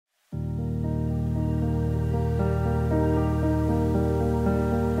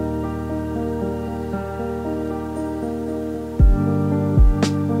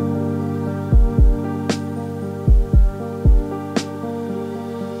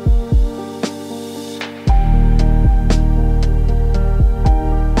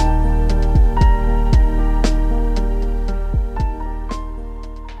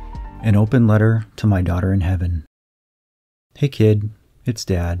Open letter to my daughter in heaven. Hey kid, it's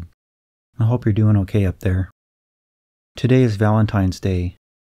Dad. I hope you're doing okay up there. Today is Valentine's Day.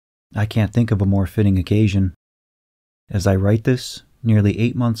 I can't think of a more fitting occasion. As I write this, nearly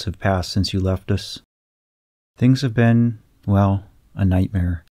 8 months have passed since you left us. Things have been, well, a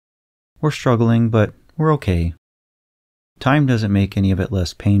nightmare. We're struggling, but we're okay. Time doesn't make any of it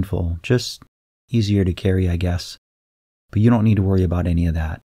less painful, just easier to carry, I guess. But you don't need to worry about any of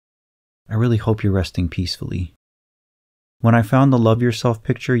that. I really hope you're resting peacefully. When I found the love yourself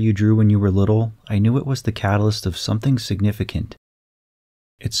picture you drew when you were little, I knew it was the catalyst of something significant.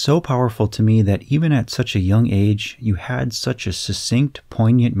 It's so powerful to me that even at such a young age, you had such a succinct,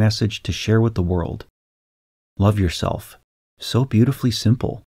 poignant message to share with the world. Love yourself. So beautifully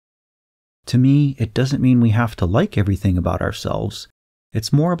simple. To me, it doesn't mean we have to like everything about ourselves.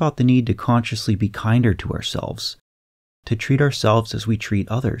 It's more about the need to consciously be kinder to ourselves, to treat ourselves as we treat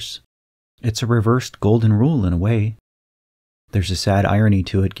others. It's a reversed golden rule in a way. There's a sad irony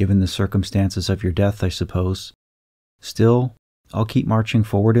to it given the circumstances of your death, I suppose. Still, I'll keep marching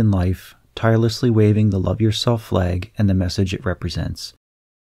forward in life, tirelessly waving the Love Yourself flag and the message it represents.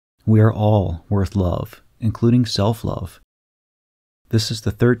 We are all worth love, including self-love. This is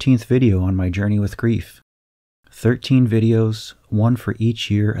the 13th video on my journey with grief. 13 videos, one for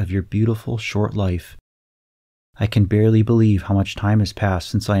each year of your beautiful short life. I can barely believe how much time has passed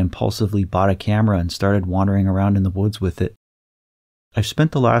since I impulsively bought a camera and started wandering around in the woods with it. I've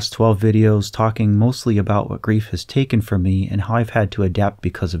spent the last 12 videos talking mostly about what grief has taken from me and how I've had to adapt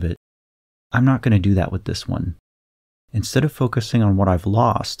because of it. I'm not going to do that with this one. Instead of focusing on what I've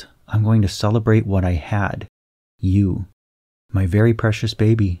lost, I'm going to celebrate what I had. You, my very precious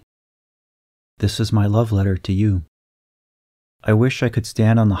baby. This is my love letter to you. I wish I could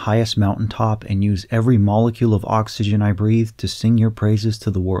stand on the highest mountaintop and use every molecule of oxygen I breathe to sing your praises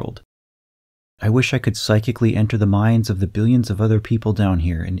to the world. I wish I could psychically enter the minds of the billions of other people down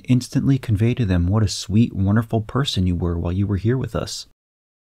here and instantly convey to them what a sweet, wonderful person you were while you were here with us.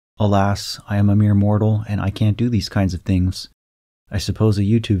 Alas, I am a mere mortal and I can't do these kinds of things. I suppose a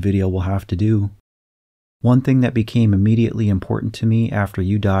YouTube video will have to do. One thing that became immediately important to me after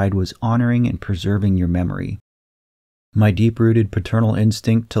you died was honoring and preserving your memory. My deep-rooted paternal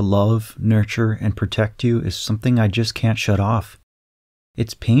instinct to love, nurture, and protect you is something I just can't shut off.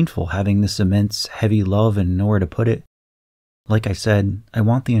 It's painful having this immense, heavy love and nowhere to put it. Like I said, I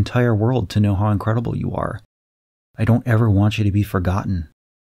want the entire world to know how incredible you are. I don't ever want you to be forgotten.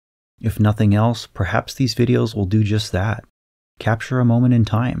 If nothing else, perhaps these videos will do just that. Capture a moment in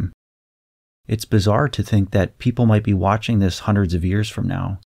time. It's bizarre to think that people might be watching this hundreds of years from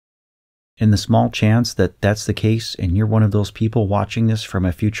now. In the small chance that that's the case and you're one of those people watching this from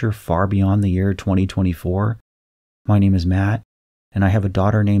a future far beyond the year 2024, my name is Matt, and I have a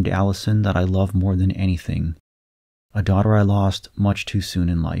daughter named Allison that I love more than anything. A daughter I lost much too soon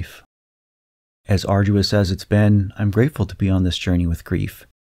in life. As arduous as it's been, I'm grateful to be on this journey with grief.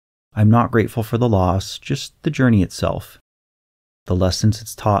 I'm not grateful for the loss, just the journey itself. The lessons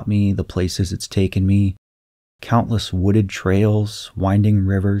it's taught me, the places it's taken me, countless wooded trails, winding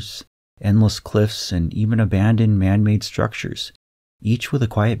rivers, endless cliffs, and even abandoned man-made structures, each with a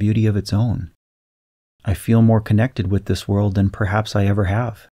quiet beauty of its own. I feel more connected with this world than perhaps I ever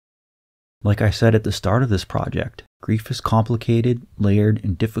have. Like I said at the start of this project, grief is complicated, layered,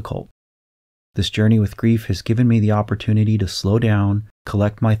 and difficult. This journey with grief has given me the opportunity to slow down,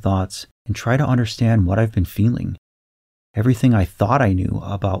 collect my thoughts, and try to understand what I've been feeling. Everything I thought I knew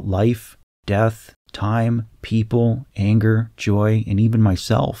about life, death, time, people, anger, joy, and even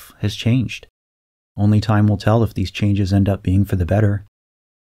myself has changed. Only time will tell if these changes end up being for the better.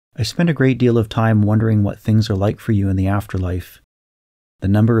 I spend a great deal of time wondering what things are like for you in the afterlife. The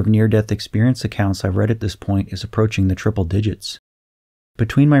number of near-death experience accounts I've read at this point is approaching the triple digits.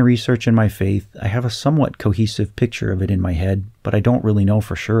 Between my research and my faith, I have a somewhat cohesive picture of it in my head, but I don't really know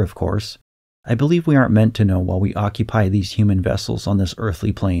for sure, of course. I believe we aren't meant to know while we occupy these human vessels on this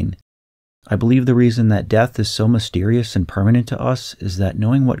earthly plane. I believe the reason that death is so mysterious and permanent to us is that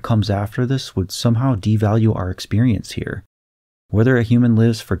knowing what comes after this would somehow devalue our experience here. Whether a human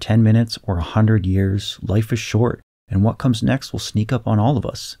lives for 10 minutes or 100 years, life is short, and what comes next will sneak up on all of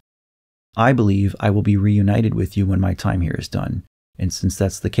us. I believe I will be reunited with you when my time here is done, and since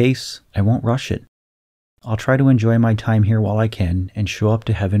that's the case, I won't rush it. I'll try to enjoy my time here while I can and show up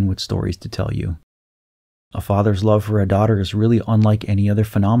to heaven with stories to tell you. A father's love for a daughter is really unlike any other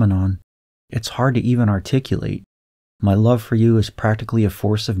phenomenon. It's hard to even articulate. My love for you is practically a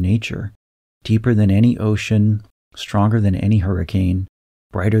force of nature, deeper than any ocean, stronger than any hurricane,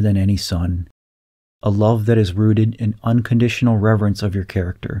 brighter than any sun. A love that is rooted in unconditional reverence of your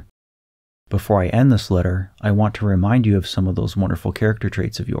character. Before I end this letter, I want to remind you of some of those wonderful character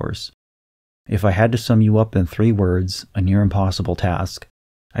traits of yours. If I had to sum you up in 3 words, a near impossible task,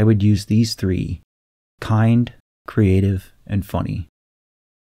 I would use these 3: kind, creative, and funny.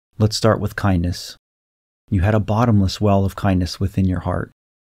 Let's start with kindness. You had a bottomless well of kindness within your heart.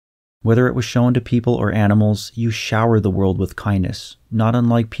 Whether it was shown to people or animals, you showered the world with kindness, not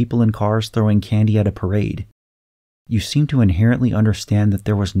unlike people in cars throwing candy at a parade. You seemed to inherently understand that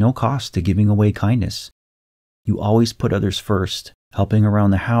there was no cost to giving away kindness. You always put others first, helping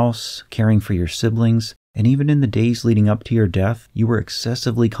around the house, caring for your siblings, and even in the days leading up to your death, you were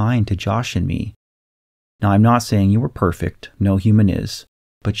excessively kind to Josh and me. Now, I'm not saying you were perfect, no human is,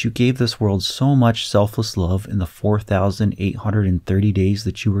 but you gave this world so much selfless love in the 4,830 days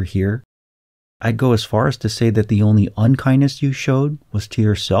that you were here. I'd go as far as to say that the only unkindness you showed was to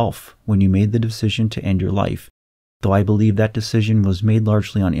yourself when you made the decision to end your life, though I believe that decision was made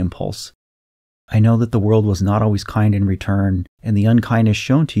largely on impulse. I know that the world was not always kind in return, and the unkindness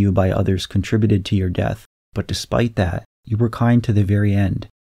shown to you by others contributed to your death, but despite that, you were kind to the very end.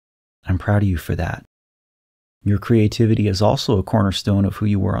 I'm proud of you for that. Your creativity is also a cornerstone of who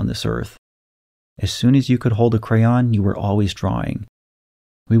you were on this earth. As soon as you could hold a crayon, you were always drawing.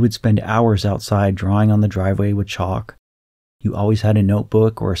 We would spend hours outside drawing on the driveway with chalk. You always had a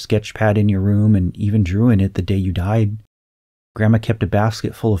notebook or a sketch pad in your room and even drew in it the day you died. Grandma kept a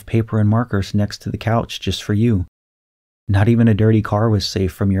basket full of paper and markers next to the couch just for you. Not even a dirty car was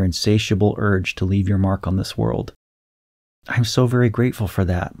safe from your insatiable urge to leave your mark on this world. I'm so very grateful for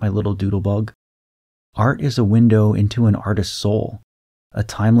that, my little doodlebug. Art is a window into an artist's soul, a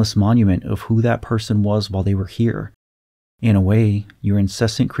timeless monument of who that person was while they were here. In a way, your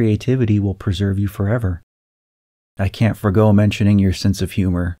incessant creativity will preserve you forever. I can't forgo mentioning your sense of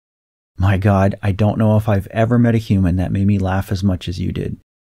humor. My God, I don't know if I've ever met a human that made me laugh as much as you did.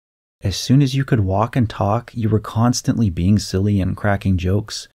 As soon as you could walk and talk, you were constantly being silly and cracking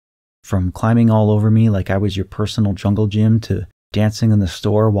jokes. From climbing all over me like I was your personal jungle gym, to dancing in the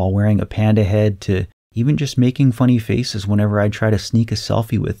store while wearing a panda head, to even just making funny faces whenever I'd try to sneak a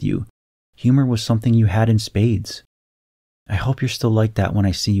selfie with you. Humor was something you had in spades. I hope you're still like that when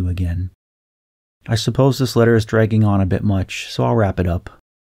I see you again. I suppose this letter is dragging on a bit much, so I'll wrap it up.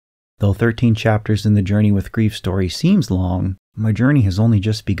 Though 13 chapters in the Journey with Grief story seems long, my journey has only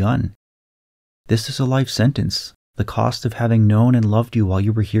just begun. This is a life sentence, the cost of having known and loved you while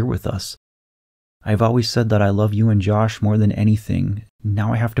you were here with us. I've always said that I love you and Josh more than anything.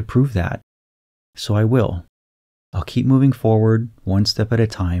 Now I have to prove that. So I will. I'll keep moving forward, one step at a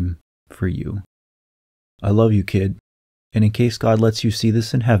time, for you. I love you, kid. And in case God lets you see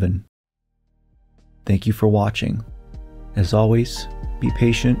this in heaven, thank you for watching. As always, be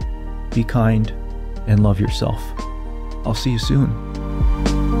patient, be kind, and love yourself. I'll see you soon.